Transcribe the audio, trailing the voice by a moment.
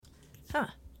Huh.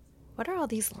 What are all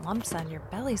these lumps on your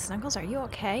belly, Snuggles? Are you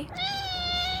okay?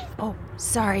 Oh,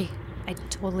 sorry. I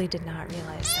totally did not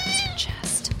realize that was your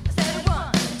chest.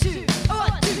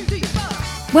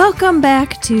 Welcome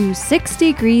back to 6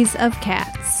 Degrees of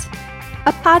Cats,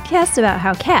 a podcast about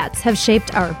how cats have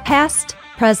shaped our past,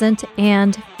 present,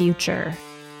 and future.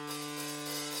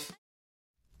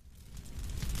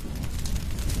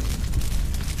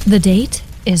 The date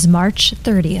is March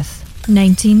 30th,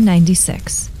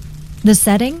 1996. The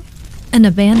setting? An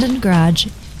abandoned garage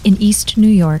in East New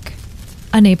York,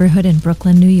 a neighborhood in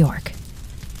Brooklyn, New York.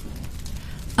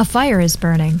 A fire is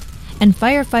burning, and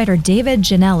firefighter David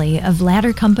Gianelli of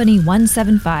Ladder Company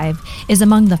 175 is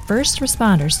among the first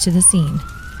responders to the scene.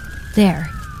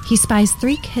 There, he spies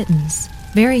 3 kittens,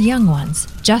 very young ones,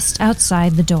 just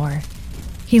outside the door.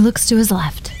 He looks to his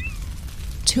left.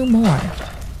 2 more,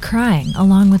 crying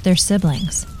along with their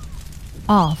siblings,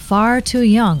 all far too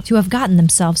young to have gotten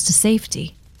themselves to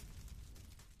safety.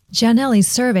 Gianelli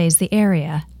surveys the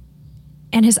area,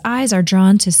 and his eyes are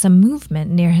drawn to some movement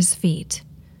near his feet.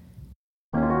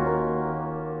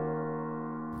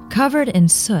 Covered in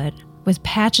soot, with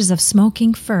patches of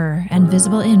smoking fur and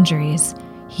visible injuries,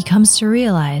 he comes to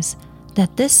realize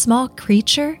that this small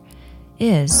creature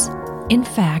is, in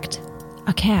fact,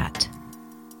 a cat.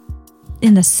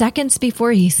 In the seconds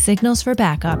before he signals for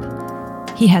backup,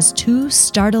 he has 2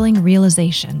 startling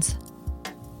realizations.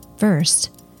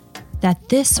 First, that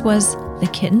this was the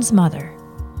kitten's mother,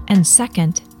 and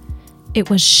second, it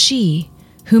was she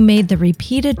who made the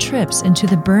repeated trips into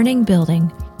the burning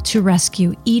building to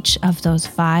rescue each of those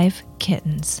 5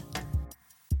 kittens.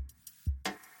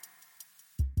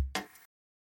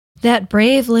 That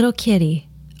brave little kitty,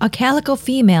 a calico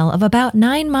female of about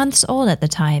 9 months old at the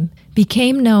time,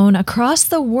 became known across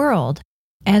the world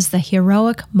as the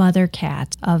heroic mother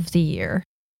cat of the year.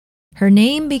 Her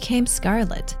name became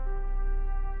Scarlet.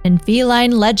 In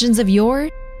feline legends of yore,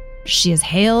 she is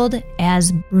hailed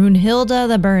as Brunhilde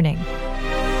the Burning.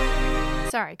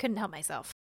 Sorry, couldn't help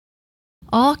myself.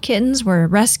 All kittens were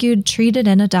rescued, treated,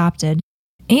 and adopted.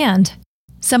 And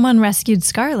someone rescued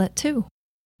Scarlet, too.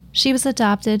 She was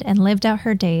adopted and lived out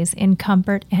her days in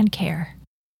comfort and care.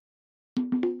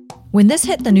 When this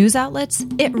hit the news outlets,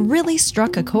 it really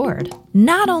struck a chord,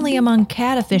 not only among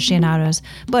cat aficionados,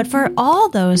 but for all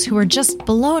those who were just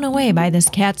blown away by this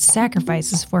cat's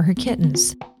sacrifices for her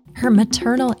kittens, her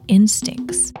maternal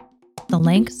instincts, the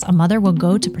lengths a mother will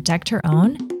go to protect her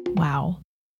own. Wow.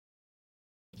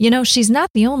 You know, she's not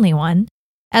the only one.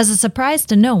 As a surprise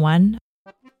to no one,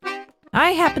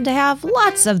 I happen to have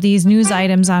lots of these news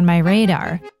items on my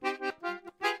radar.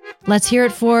 Let's hear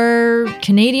it for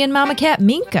Canadian mama cat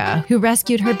Minka, who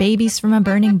rescued her babies from a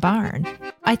burning barn.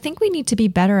 I think we need to be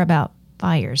better about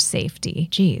fire safety.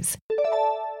 Geez.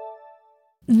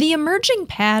 The emerging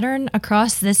pattern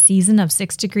across this season of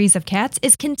 6 Degrees of Cats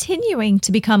is continuing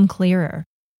to become clearer.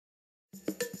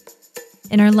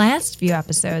 In our last few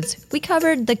episodes, we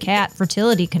covered the cat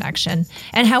fertility connection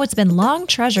and how it's been long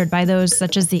treasured by those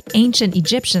such as the ancient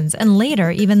Egyptians and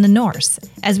later even the Norse,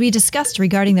 as we discussed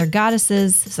regarding their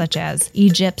goddesses such as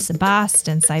Egypt's Bast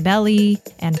and Cybele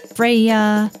and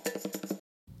Freya.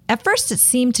 At first it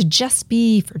seemed to just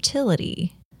be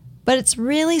fertility, but it's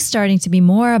really starting to be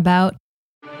more about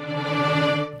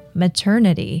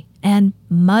maternity and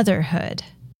motherhood.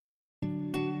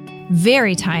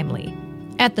 Very timely.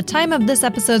 At the time of this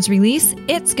episode's release,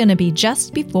 it's going to be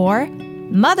just before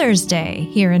Mother's Day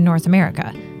here in North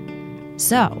America.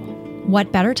 So,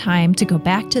 what better time to go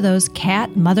back to those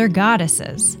cat mother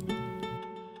goddesses?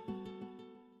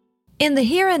 In the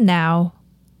here and now,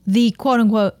 the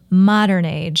quote-unquote modern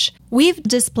age, we've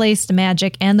displaced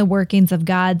magic and the workings of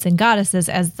gods and goddesses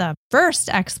as the first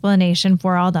explanation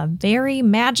for all the very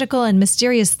magical and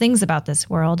mysterious things about this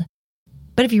world.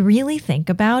 But if you really think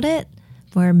about it,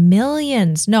 for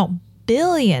billions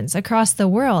across the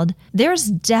world, there's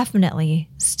definitely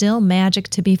still magic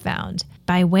to be found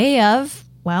by way of,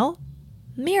 well,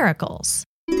 miracles.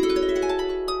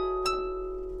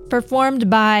 Performed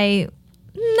by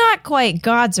not quite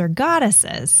gods or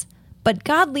goddesses, but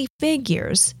godly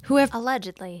figures who have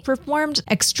Allegedly performed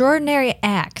extraordinary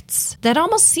acts that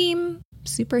almost seem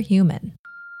superhuman.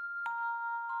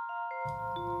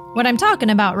 What I'm talking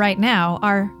about right now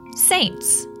are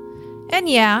saints. And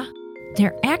yeah,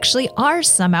 there actually are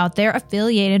some out there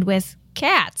affiliated with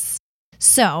cats.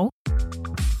 So,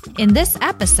 in this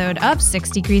episode of 6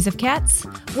 Degrees of Cats,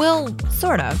 we'll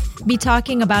sort of be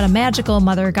talking about a magical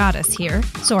mother goddess here,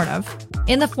 sort of,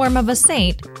 in the form of a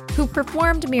saint who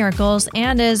performed miracles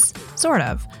and is, sort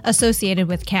of, associated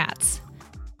with cats.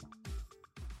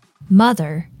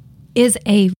 Mother is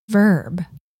a verb.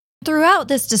 Throughout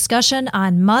this discussion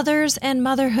on mothers and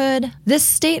motherhood, this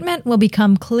statement will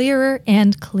become clearer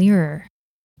and clearer.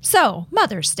 So,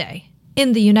 Mother's Day.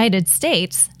 In the United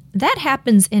States, that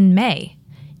happens in May.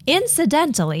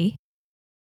 Incidentally,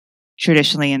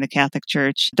 traditionally in the Catholic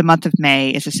Church, the month of May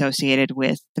is associated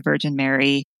with the Virgin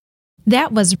Mary.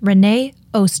 That was Renee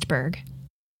Ostberg.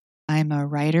 I'm a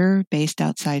writer based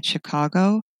outside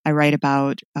Chicago. I write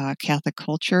about Catholic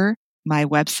culture. My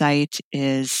website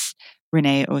is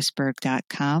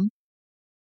reneeostberg.com.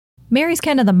 Mary's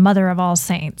kind of the mother of all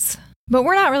saints, but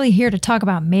we're not really here to talk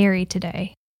about Mary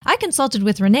today. I consulted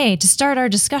with Renee to start our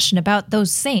discussion about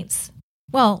those saints.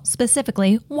 Well,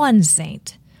 specifically, one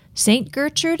saint. Saint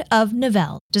Gertrude of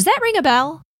Nivelles. Does that ring a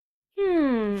bell?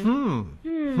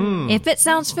 If it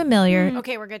sounds familiar,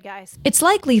 Okay, we're good, guys. it's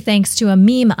likely thanks to a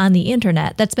meme on the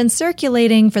internet that's been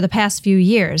circulating for the past few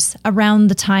years around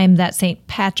the time that St.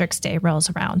 Patrick's Day rolls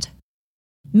around.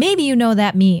 Maybe you know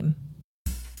that meme.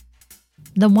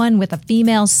 The one with a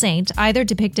female saint either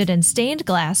depicted in stained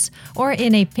glass or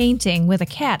in a painting with a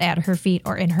cat at her feet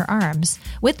or in her arms,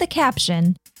 with the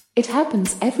caption, "It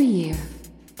happens every year.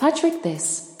 Patrick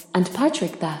this and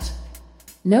Patrick that.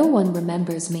 No one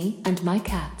remembers me and my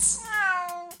cats."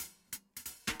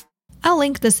 I'll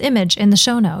link this image in the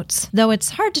show notes, though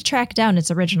it's hard to track down its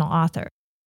original author.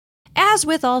 As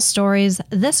with all stories,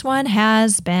 this one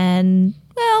has been,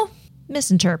 well,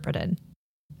 misinterpreted.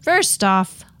 First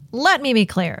off, let me be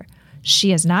clear.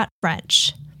 She is not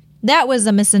French. That was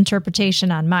a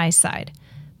misinterpretation on my side.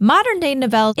 Modern-day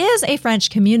Nivelles is a French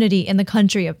community in the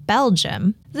country of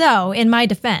Belgium, though, in my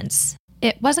defense,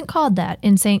 it wasn't called that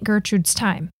in St. Gertrude's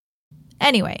time.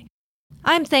 Anyway,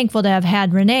 I'm thankful to have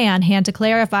had Renee on hand to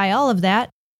clarify all of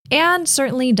that, and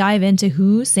certainly dive into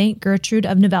who St. Gertrude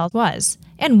of Nivelles was,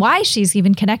 and why she's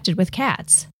even connected with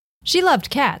cats. She loved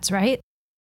cats, right?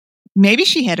 Maybe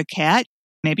she had a cat.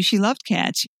 Maybe she loved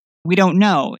cats. We don't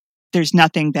know. There's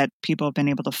nothing that people have been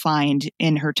able to find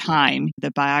in her time.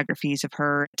 The biographies of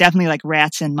her, definitely like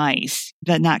rats and mice,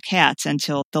 but not cats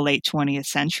until the late 20th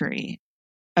century.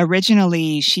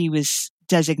 Originally, she was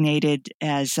designated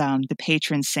as the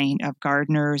patron saint of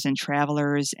gardeners and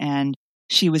travelers, and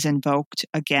she was invoked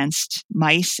against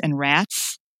mice and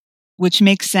rats, which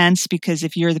makes sense because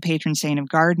if you're the patron saint of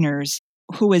gardeners,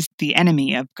 who is the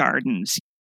enemy of gardens?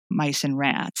 Mice and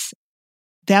rats.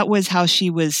 That was how she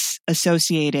was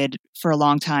associated for a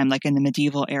long time, like in the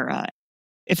medieval era.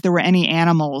 If there were any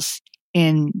animals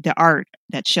in the art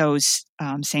that shows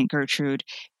St. Gertrude,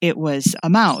 it was a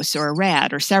mouse or a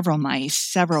rat or several mice,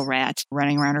 several rats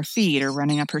running around her feet or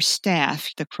running up her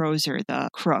staff, the crozier, the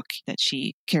crook that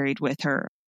she carried with her.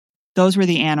 Those were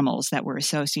the animals that were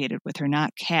associated with her,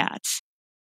 not cats.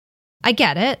 I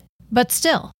get it, but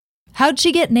still, how'd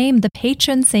she get named the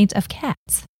patron saint of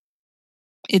cats?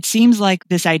 It seems like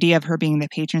this idea of her being the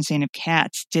patron saint of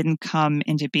cats didn't come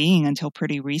into being until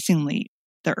pretty recently.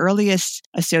 The earliest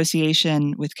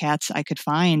association with cats I could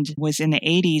find was in the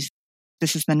 80s.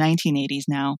 This is the 1980s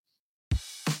now.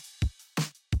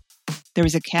 There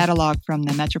was a catalog from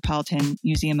the Metropolitan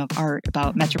Museum of Art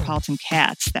about metropolitan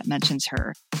cats that mentions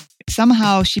her.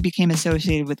 Somehow she became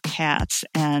associated with cats,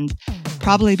 and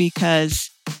probably because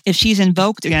if she's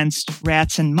invoked against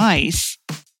rats and mice,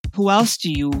 who else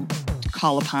do you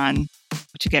call upon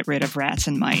to get rid of rats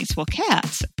and mice? Well,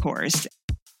 cats, of course.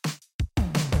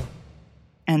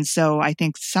 And so I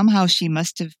think somehow she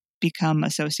must have become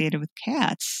associated with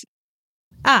cats.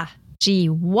 Ah, she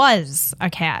was a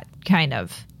cat, kind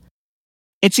of.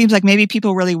 It seems like maybe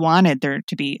people really wanted there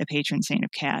to be a patron saint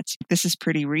of cats. This is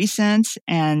pretty recent,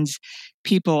 and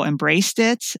people embraced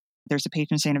it. There's a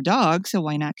patron saint of dogs, so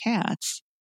why not cats?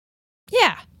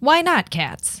 Yeah, why not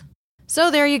cats? So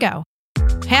there you go.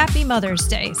 Happy Mother's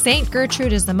Day. St.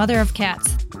 Gertrude is the mother of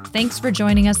cats. Thanks for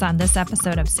joining us on this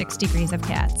episode of 6 Degrees of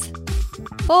Cats.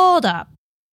 Hold up.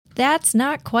 That's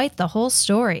not quite the whole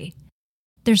story.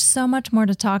 There's so much more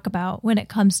to talk about when it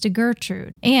comes to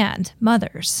Gertrude and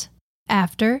mothers.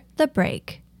 After the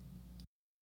break.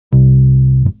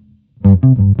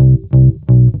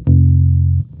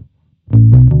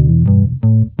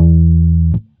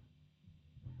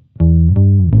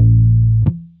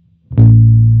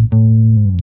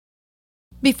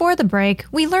 Before the break,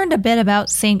 we learned a bit about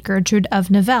St. Gertrude of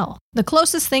Nivelles, the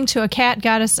closest thing to a cat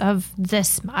goddess of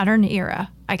this modern era,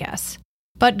 I guess.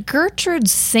 But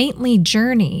Gertrude's saintly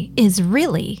journey is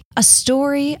really a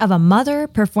story of a mother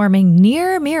performing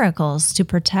near miracles to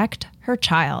protect her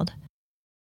child.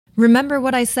 Remember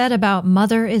what I said about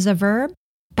mother is a verb?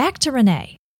 Back to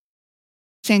Renee.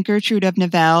 St. Gertrude of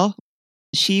Nivelles,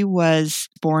 she was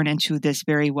born into this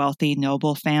very wealthy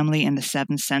noble family in the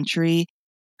 7th century.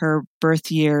 Her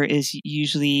birth year is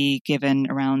usually given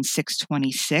around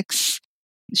 626.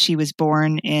 She was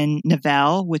born in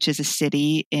Nivelles, which is a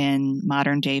city in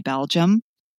modern-day Belgium.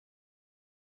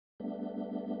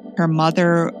 Her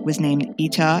mother was named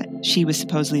Ita. She was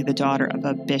supposedly the daughter of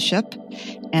a bishop,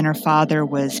 and her father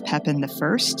was Pepin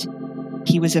I.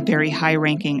 He was a very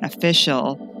high-ranking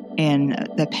official in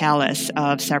the palace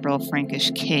of several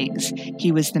Frankish kings.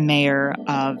 He was the mayor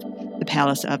of the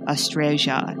palace of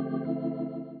Austrasia.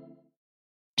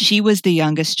 She was the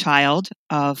youngest child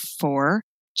of 4,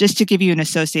 just to give you an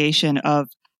association of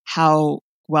how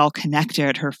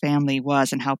well-connected her family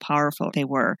was and how powerful they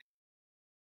were.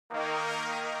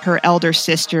 Her elder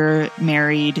sister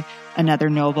married another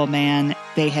nobleman.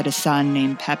 They had a son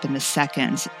named Pepin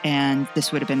II, and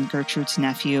this would have been Gertrude's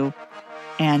nephew.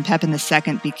 And Pepin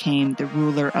II became the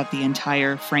ruler of the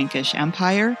entire Frankish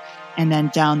Empire. And then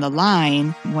down the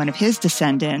line, one of his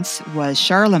descendants was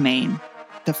Charlemagne,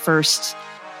 the first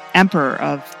emperor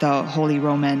of the Holy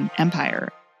Roman Empire.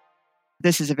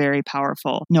 This is a very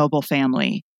powerful, noble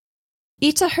family.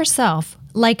 Ita herself,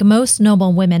 like most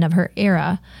noble women of her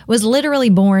era, was literally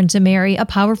born to marry a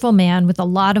powerful man with a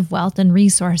lot of wealth and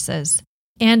resources.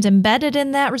 And embedded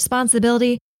in that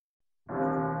responsibility,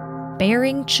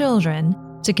 bearing children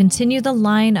to continue the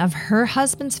line of her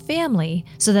husband's family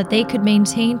so that they could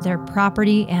maintain their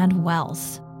property and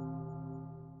wealth.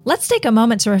 Let's take a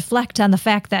moment to reflect on the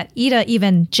fact that Ita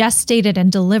even gestated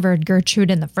and delivered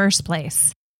Gertrude in the first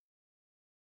place.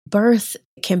 Birth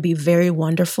can be very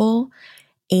wonderful,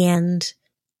 and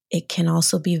it can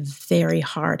also be very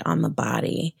hard on the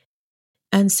body.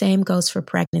 And same goes for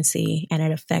pregnancy, and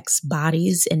it affects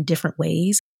bodies in different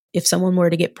ways. If someone were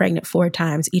to get pregnant 4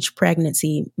 times, each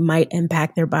pregnancy might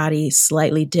impact their body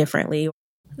slightly differently.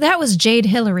 That was Jade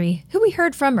Hillary, who we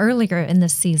heard from earlier in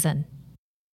this season.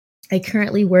 I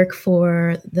currently work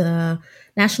for the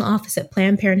National Office at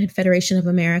Planned Parenthood Federation of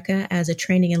America as a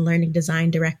training and learning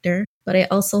design director, but I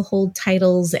also hold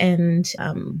titles and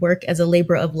work as a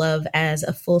labor of love as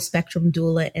a full spectrum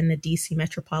doula in the DC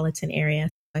metropolitan area.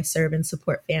 I serve and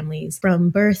support families from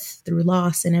birth through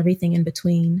loss and everything in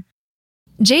between.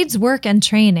 Jade's work and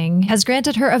training has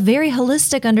granted her a very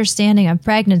holistic understanding of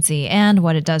pregnancy and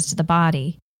what it does to the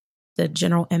body. The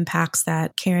general impacts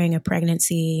that carrying a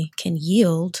pregnancy can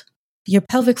yield. Your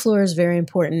pelvic floor is very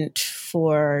important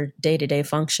for day-to-day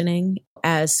functioning.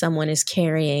 As someone is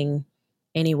carrying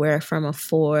anywhere from a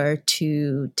 4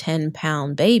 to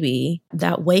 10-pound baby,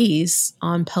 that weighs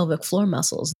on pelvic floor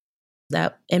muscles.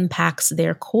 That impacts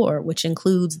their core, which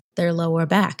includes their lower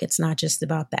back. It's not just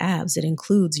about the abs. It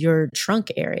includes your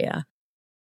trunk area.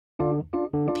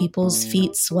 People's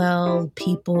feet swell.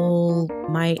 People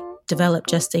might develop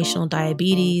gestational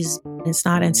diabetes. It's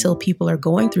not until people are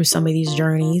going through some of these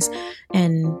journeys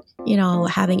and,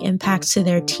 having impacts to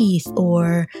their teeth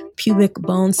or pubic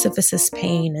bone syphilis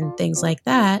pain and things like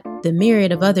that, the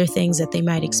myriad of other things that they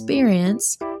might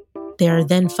experience, they're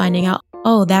then finding out,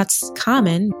 oh, that's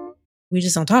common. We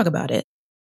just don't talk about it.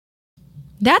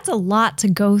 That's a lot to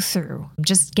go through,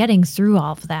 just getting through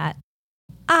all of that.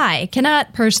 I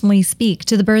cannot personally speak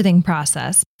to the birthing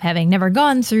process, having never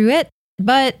gone through it,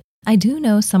 but I do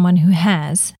know someone who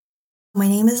has. My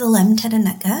name is Alem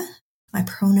Tedeneka. My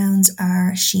pronouns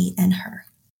are she and her.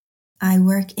 I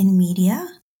work in media.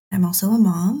 I'm also a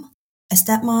mom, a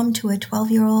stepmom to a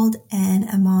 12-year-old and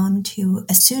a mom to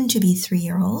a soon-to-be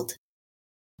 3-year-old.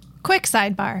 Quick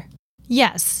sidebar.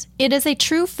 Yes, it is a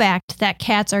true fact that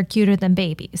cats are cuter than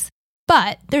babies,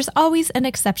 but there's always an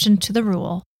exception to the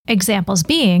rule. Examples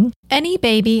being any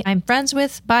baby I'm friends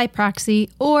with by proxy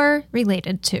or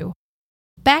related to.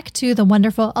 Back to the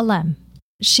wonderful Alem.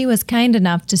 She was kind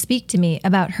enough to speak to me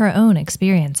about her own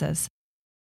experiences.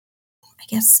 I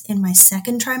guess in my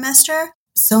second trimester,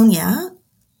 Sonia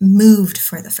moved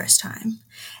for the first time.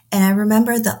 And I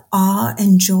remember the awe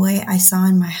and joy I saw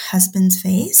in my husband's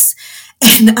face.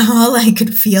 And all I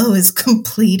could feel was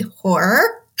complete horror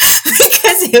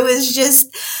because it was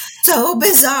just so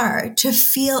bizarre to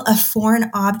feel a foreign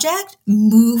object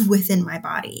move within my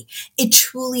body. It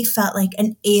truly felt like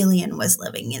an alien was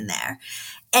living in there.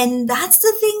 And that's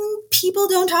the thing people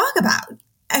don't talk about.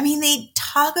 I mean, they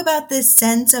talk about this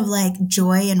sense of like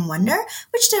joy and wonder,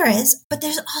 which there is, but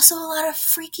there's also a lot of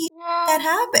freaky that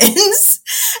happens.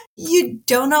 You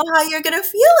don't know how you're going to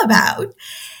feel about.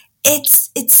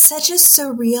 It's such a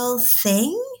surreal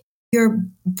thing. Your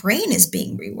brain is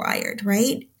being rewired,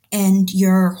 right? And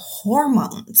your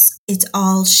hormones, it's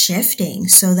all shifting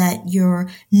so that your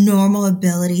normal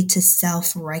ability to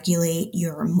self-regulate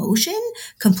your emotion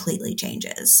completely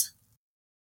changes.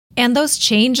 And those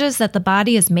changes that the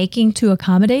body is making to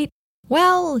accommodate,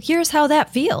 well, here's how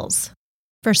that feels.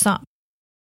 for some.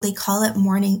 They call it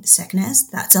morning sickness.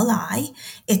 That's a lie.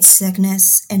 It's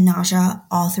sickness and nausea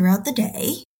all throughout the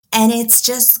day. And it's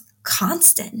just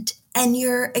constant. And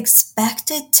you're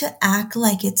expected to act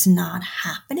like it's not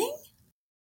happening.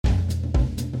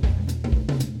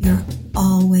 You're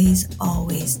always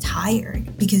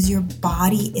tired because your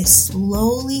body is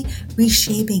slowly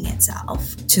reshaping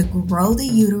itself to grow the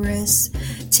uterus,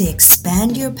 to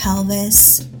expand your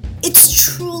pelvis. It's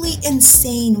truly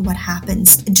insane what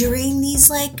happens during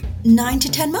these 9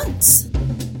 to 10 months.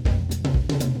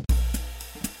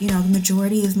 The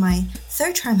majority of my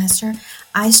third trimester,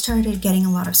 I started getting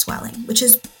a lot of swelling, which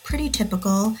is pretty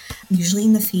typical, usually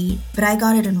in the feet, but I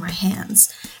got it in my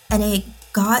hands. And it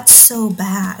got so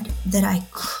bad that I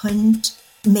couldn't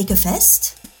make a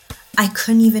fist. I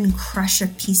couldn't even crush a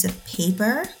piece of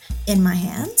paper in my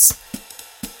hands.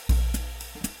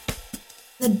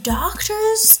 The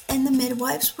doctors and the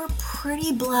midwives were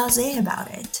pretty blasé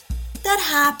about it. That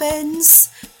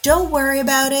happens. Don't worry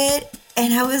about it.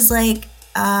 And I was like,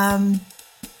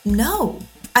 no,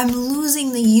 I'm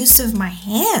losing the use of my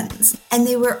hands. And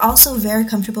they were also very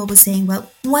comfortable with saying, well,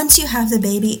 once you have the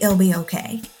baby, it'll be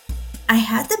okay. I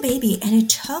had the baby and it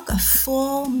took a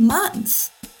full month.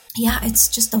 Yeah, it's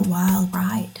just a wild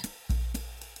ride.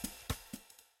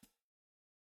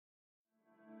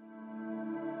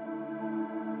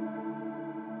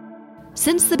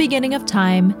 Since the beginning of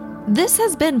time, this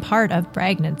has been part of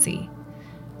pregnancy.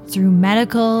 Through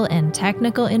medical and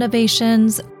technical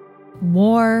innovations,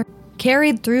 war,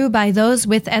 carried through by those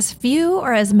with as few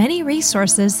or as many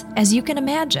resources as you can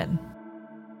imagine.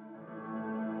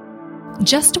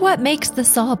 Just what makes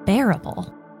this all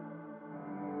bearable?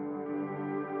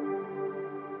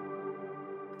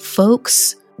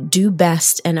 Folks do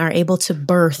best and are able to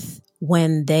birth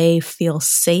when they feel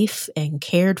safe and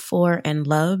cared for and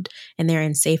loved, and they're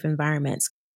in safe environments.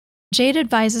 Jade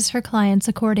advises her clients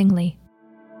accordingly.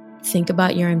 Think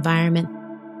about your environment.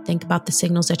 Think about the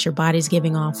signals that your body's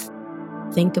giving off.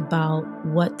 Think about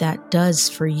what that does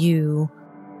for you.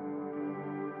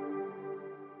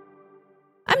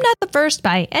 I'm not the first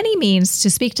by any means to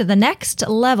speak to the next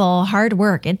level hard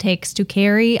work it takes to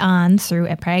carry on through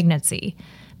a pregnancy.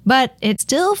 But it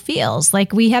still feels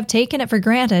like we have taken it for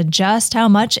granted just how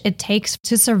much it takes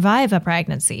to survive a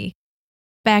pregnancy.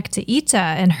 Back to Ita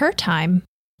and her time,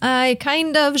 I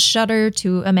kind of shudder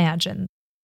to imagine.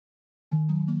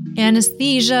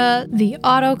 Anesthesia, the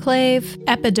autoclave,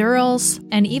 epidurals,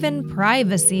 and even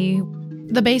privacy,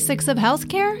 the basics of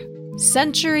healthcare,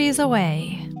 centuries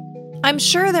away. I'm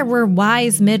sure there were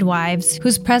wise midwives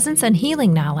whose presence and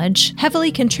healing knowledge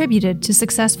heavily contributed to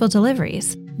successful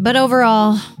deliveries. But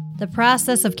overall, the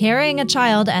process of carrying a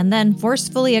child and then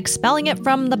forcefully expelling it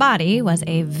from the body was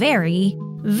a very,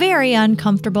 very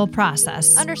uncomfortable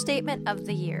process. Understatement of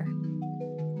the year.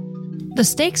 The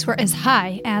stakes were as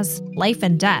high as life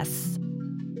and death.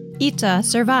 Ita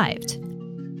survived.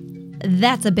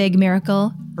 That's a big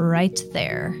miracle right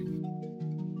there.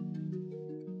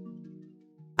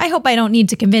 I hope I don't need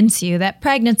to convince you that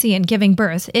pregnancy and giving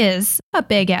birth is a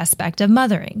big aspect of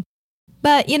mothering.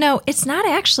 But, it's not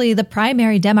actually the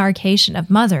primary demarcation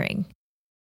of mothering.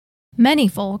 Many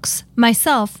folks,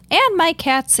 myself and my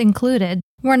cats included,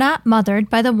 were not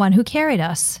mothered by the one who carried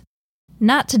us.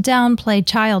 Not to downplay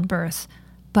childbirth,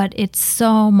 but it's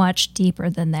so much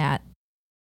deeper than that.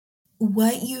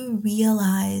 What you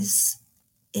realize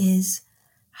is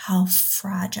how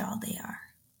fragile they are.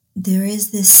 There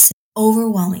is this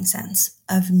overwhelming sense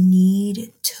of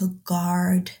need to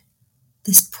guard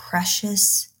this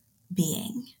precious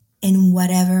being in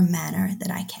whatever manner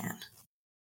that I can.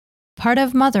 Part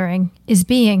of mothering is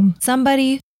being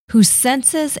somebody who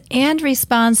senses and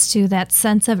responds to that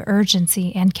sense of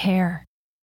urgency and care.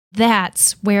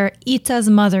 That's where Ita's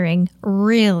mothering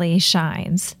really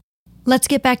shines. Let's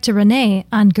get back to Renee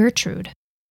on Gertrude.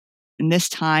 In this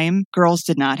time, girls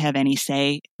did not have any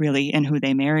say, really, in who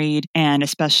they married, and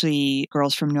especially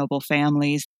girls from noble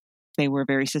families. They were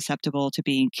very susceptible to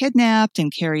being kidnapped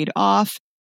and carried off.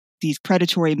 These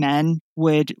predatory men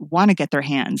would want to get their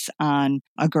hands on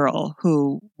a girl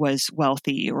who was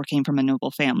wealthy or came from a noble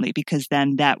family, because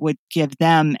then that would give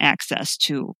them access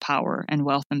to power and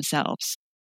wealth themselves.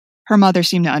 Her mother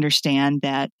seemed to understand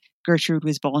that Gertrude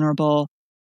was vulnerable.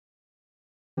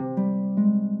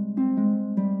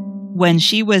 When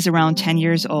she was around 10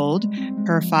 years old,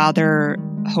 her father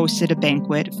hosted a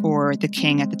banquet for the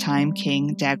king at the time,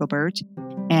 King Dagobert,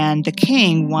 and the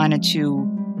king wanted to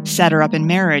set her up in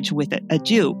marriage with a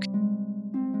duke.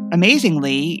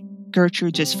 Amazingly,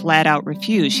 Gertrude just flat out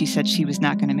refused. She said she was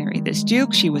not going to marry this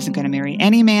duke. She wasn't going to marry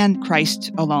any man.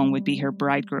 Christ alone would be her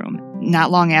bridegroom.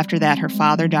 Not long after that, her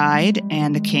father died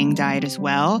and the king died as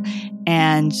well.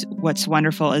 And what's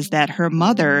wonderful is that her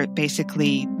mother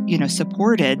basically,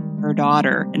 supported her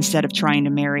daughter instead of trying to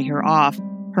marry her off.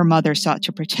 Her mother sought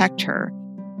to protect her.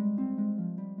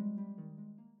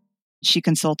 She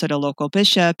consulted a local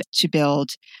bishop to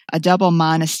build a double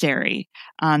monastery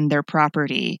on their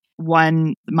property.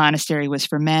 One monastery was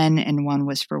for men and one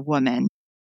was for women.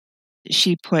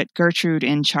 She put Gertrude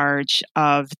in charge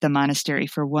of the monastery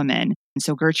for women. And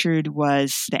so Gertrude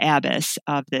was the abbess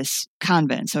of this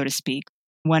convent, so to speak.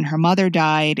 When her mother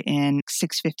died in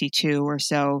 652 or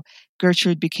so,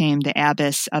 Gertrude became the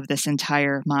abbess of this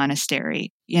entire monastery.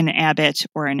 An abbot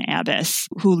or an abbess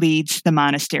who leads the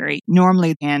monastery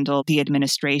normally handle the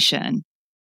administration.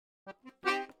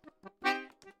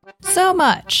 So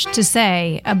much to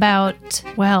say about,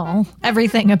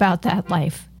 everything about that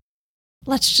life.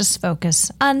 Let's just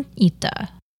focus on Ita.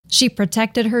 She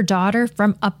protected her daughter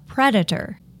from a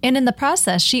predator, and in the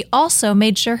process, she also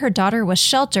made sure her daughter was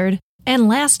sheltered. And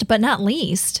last but not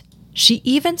least, she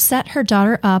even set her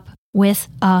daughter up with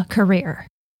a career,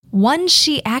 one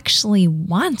she actually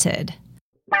wanted.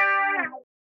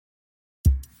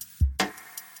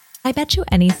 I bet you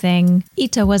anything,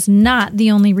 Ita was not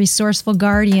the only resourceful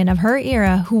guardian of her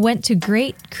era who went to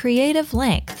great creative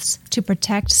lengths to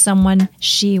protect someone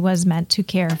she was meant to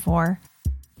care for.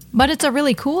 But it's a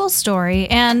really cool story,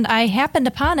 and I happened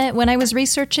upon it when I was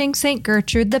researching St.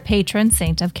 Gertrude, the patron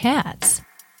saint of cats.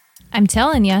 I'm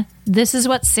telling you, this is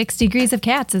what 6 Degrees of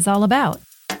Cats is all about.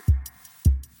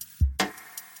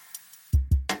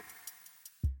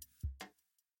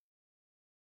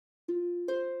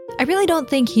 I really don't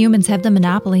think humans have the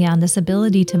monopoly on this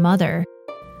ability to mother.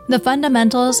 The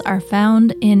fundamentals are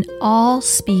found in all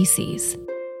species.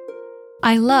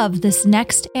 I love this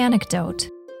next anecdote.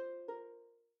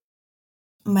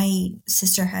 My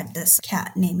sister had this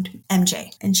cat named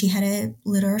MJ, and she had a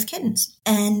litter of kittens.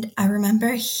 And I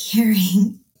remember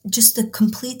hearing just the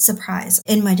complete surprise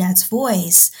in my dad's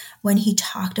voice when he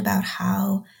talked about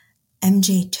how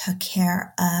MJ took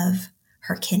care of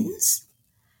her kittens.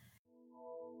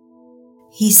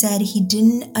 He said he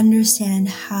didn't understand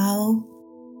how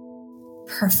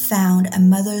profound a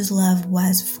mother's love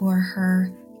was for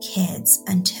her kids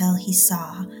until he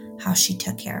saw how she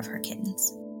took care of her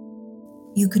kittens.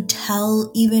 You could tell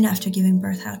even after giving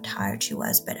birth how tired she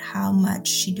was, but how much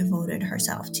she devoted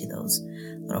herself to those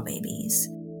little babies.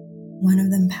 One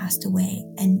of them passed away,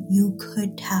 and you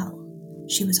could tell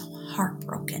she was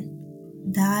heartbroken.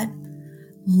 That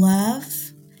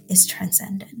love is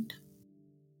transcendent.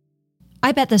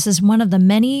 I bet this is one of the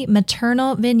many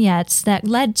maternal vignettes that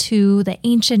led to the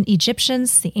ancient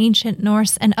Egyptians, the ancient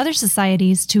Norse, and other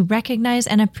societies to recognize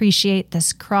and appreciate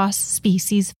this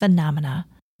cross-species phenomena,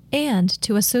 and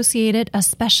to associate it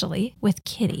especially with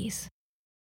kitties.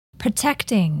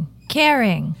 Protecting,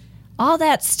 caring, all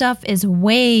that stuff is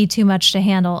way too much to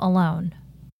handle alone.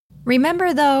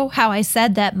 Remember, though, how I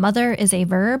said that mother is a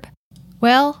verb?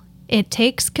 Well, it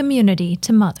takes community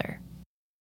to mother.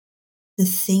 The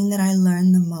thing that I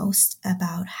learned the most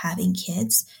about having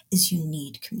kids is you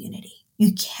need community.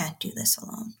 You can't do this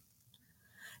alone.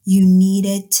 You need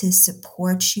it to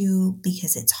support you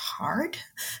because it's hard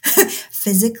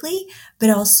physically, but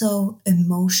also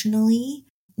emotionally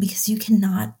because you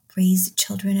cannot raise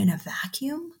children in a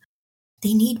vacuum.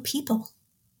 They need people.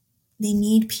 They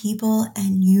need people,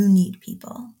 and you need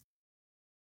people.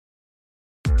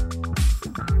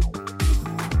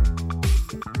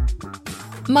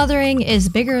 Mothering is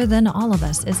bigger than all of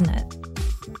us, isn't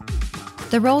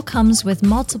it? The role comes with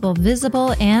multiple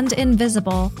visible and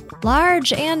invisible,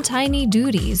 large and tiny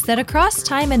duties that across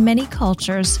time and many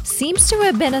cultures seems to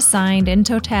have been assigned in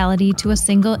totality to a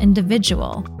single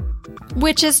individual,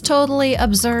 which is totally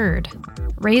absurd.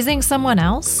 Raising someone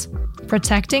else?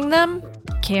 Protecting them?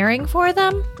 Caring for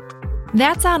them?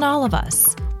 That's on all of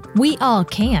us. We all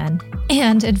can,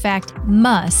 and in fact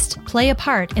must, play a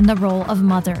part in the role of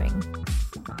mothering.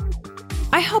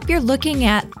 I hope you're looking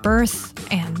at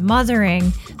birth and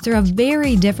mothering through a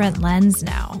very different lens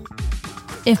now.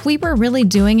 If we were really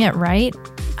doing it right,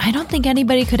 I don't think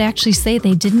anybody could actually say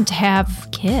they didn't have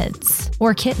kids,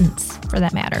 or kittens for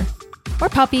that matter, or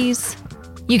puppies.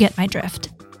 You get my drift.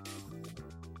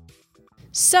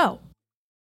 So,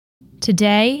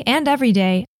 today and every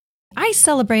day, I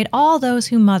celebrate all those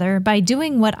who mother by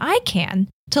doing what I can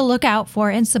to look out for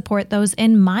and support those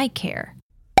in my care.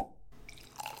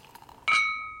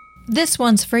 This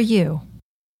one's for you.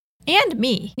 And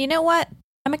me. You know what?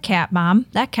 I'm a cat mom.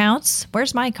 That counts.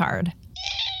 Where's my card?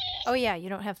 Oh, yeah, you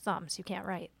don't have thumbs. You can't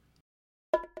write.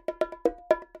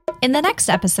 In the next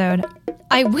episode,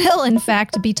 I will, in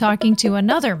fact, be talking to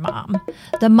another mom,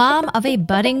 the mom of a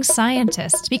budding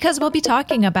scientist, because we'll be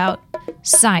talking about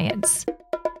science.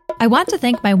 I want to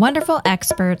thank my wonderful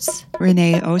experts,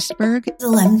 Renee Ostberg,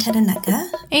 Zalem Tedaneka,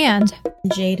 and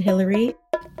Jade Hillary.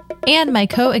 my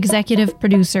co-executive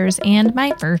producers and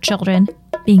my fur children,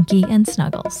 Binky and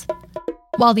Snuggles.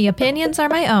 While the opinions are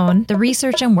my own, the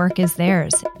research and work is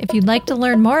theirs. If you'd like to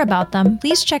learn more about them,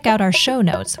 please check out our show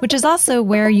notes, which is also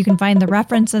where you can find the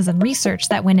references and research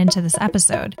that went into this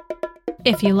episode.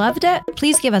 If you loved it,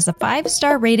 please give us a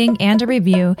 5-star rating and a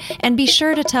review, and be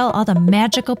sure to tell all the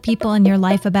magical people in your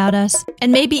life about us,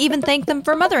 and maybe even thank them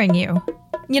for mothering you.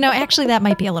 Actually, that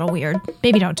might be a little weird.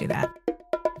 Maybe don't do that.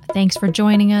 Thanks for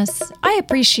joining us. I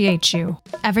appreciate you.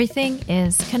 Everything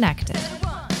is connected.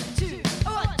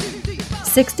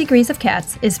 6 Degrees of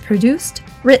Cats is produced,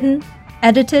 written,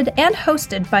 edited, and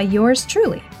hosted by yours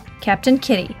truly, Captain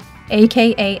Kitty,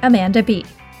 aka Amanda B.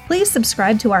 Please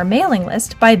subscribe to our mailing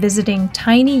list by visiting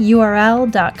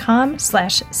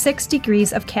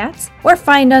tinyurl.com/6degreesofcats or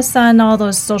find us on all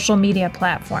those social media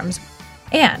platforms.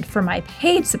 And for my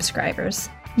paid subscribers,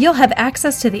 you'll have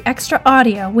access to the extra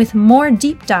audio with more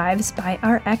deep dives by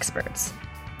our experts.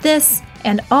 This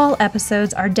and all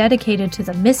episodes are dedicated to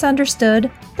the misunderstood,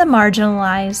 the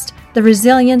marginalized, the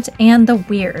resilient, and the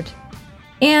weird.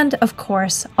 And, of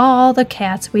course, all the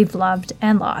cats we've loved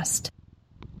and lost.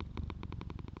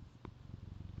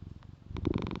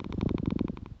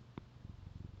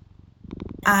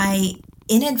 I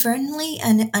inadvertently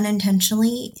and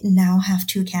unintentionally now have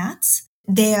 2 cats.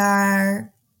 They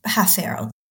are half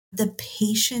feral. The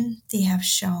patience they have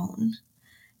shown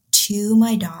to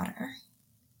my daughter,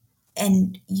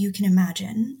 and you can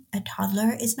imagine a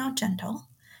toddler is not gentle.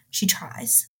 She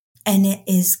tries, and it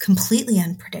is completely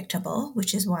unpredictable,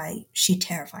 which is why she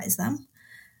terrifies them.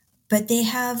 But they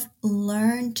have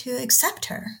learned to accept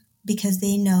her because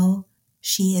they know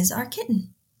she is our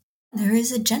kitten. There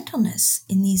is a gentleness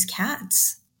in these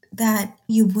cats that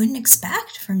you wouldn't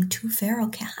expect from 2 feral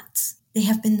cats. They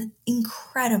have been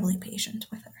incredibly patient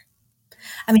with her.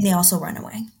 I mean, they also run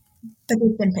away, but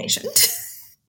they've been patient.